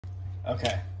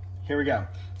Okay, here we go.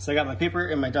 So I got my paper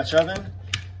in my Dutch oven,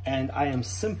 and I am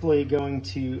simply going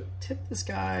to tip this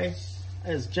guy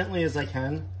as gently as I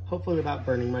can, hopefully without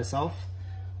burning myself,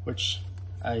 which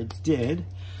I did.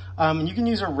 You can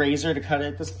use a razor to cut it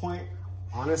at this point.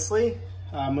 Honestly,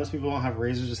 most people don't have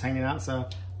razors just hanging out, so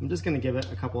I'm just gonna give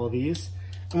it a couple of these,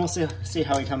 and we'll see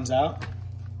how he comes out.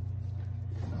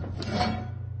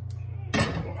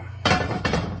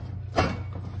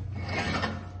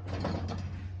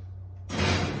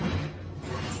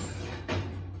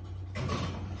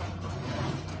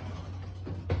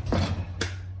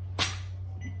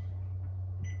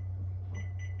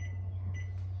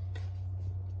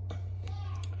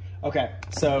 Okay,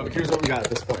 so here's what we got at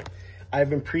this point. I've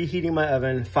been preheating my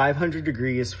oven 500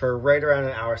 degrees for right around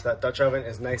an hour, so that Dutch oven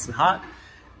is nice and hot,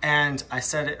 and I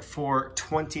set it for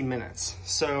 20 minutes.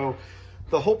 So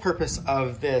the whole purpose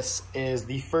of this is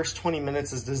the first 20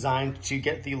 minutes is designed to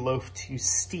get the loaf to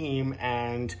steam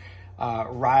and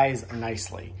rise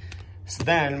nicely. So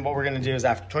then what we're gonna do is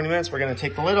after 20 minutes, we're gonna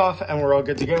take the lid off and we're all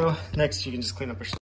good to go. Next, you can just clean up your